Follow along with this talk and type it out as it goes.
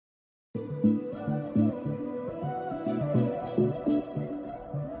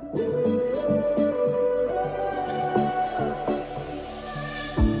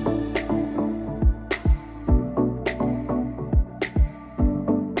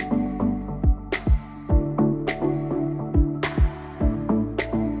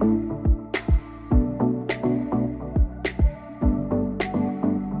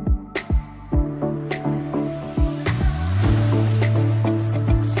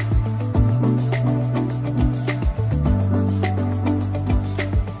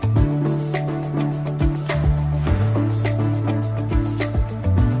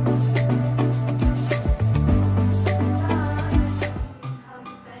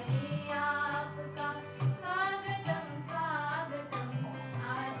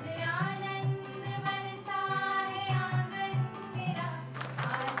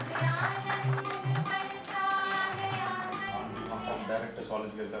Director,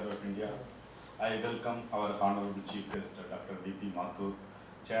 Solid Reserve of India, I welcome our Honorable Chief Guest, Dr. D.P. Mathur,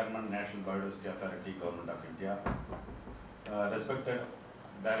 Chairman, National Biodiversity Authority, Government of India. Respected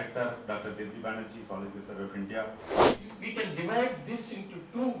Director, Dr. Dirti Banerjee, Solid Reserve of India. We can divide this into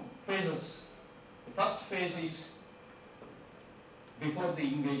two phases. The first phase is before the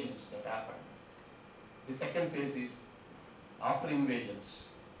invasions that happened. The second phase is after invasions.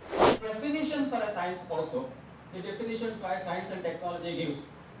 Definition for a science also, the definition for science and technology gives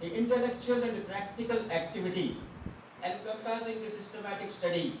the intellectual and practical activity encompassing the systematic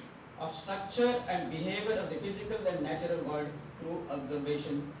study of structure and behavior of the physical and natural world through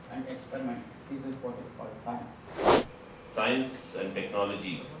observation and experiment. This is what is called science. Science and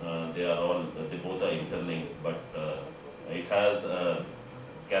technology, they both are interlinked, but it has a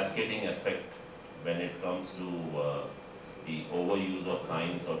cascading effect when it comes to the overuse of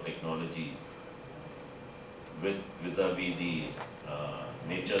science or technology vis-a-vis the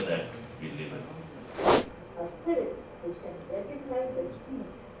nature that we live in. A spirit which can recognize and feel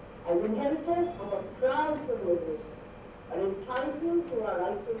as inheritors of a proud civilization, are entitled to a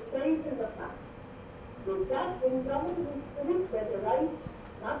rightful place in the pack. With that indomitable spirit that arise,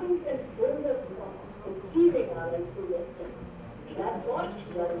 nothing can hold us from achieving our rightful destiny. That's what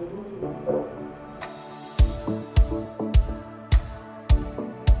we are able to do.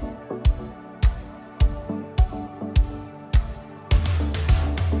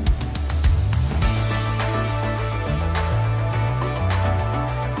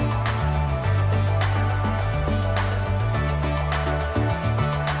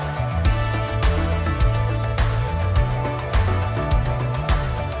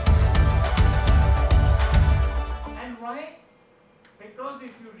 Because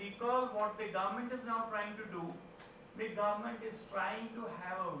if you recall what the government is now trying to do, the government is trying to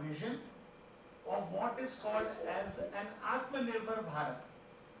have a vision of what is called as an Atmanirbhar Bharat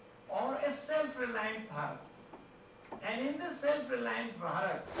or a self-reliant Bharat. And in the self-reliant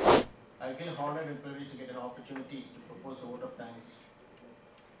Bharat, I feel honored and privileged to get an opportunity to propose a vote of thanks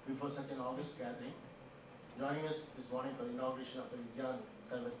before such an august gathering. Joining us this morning for the inauguration of the Vigyan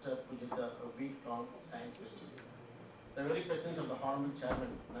a week-long science festival. The very presence of the Honorable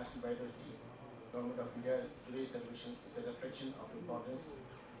Chairman, National Biodiversity, Government of India, today's celebration is a reflection of importance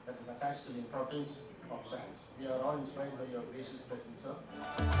that is attached to the importance of science. We are all inspired by your gracious presence, sir.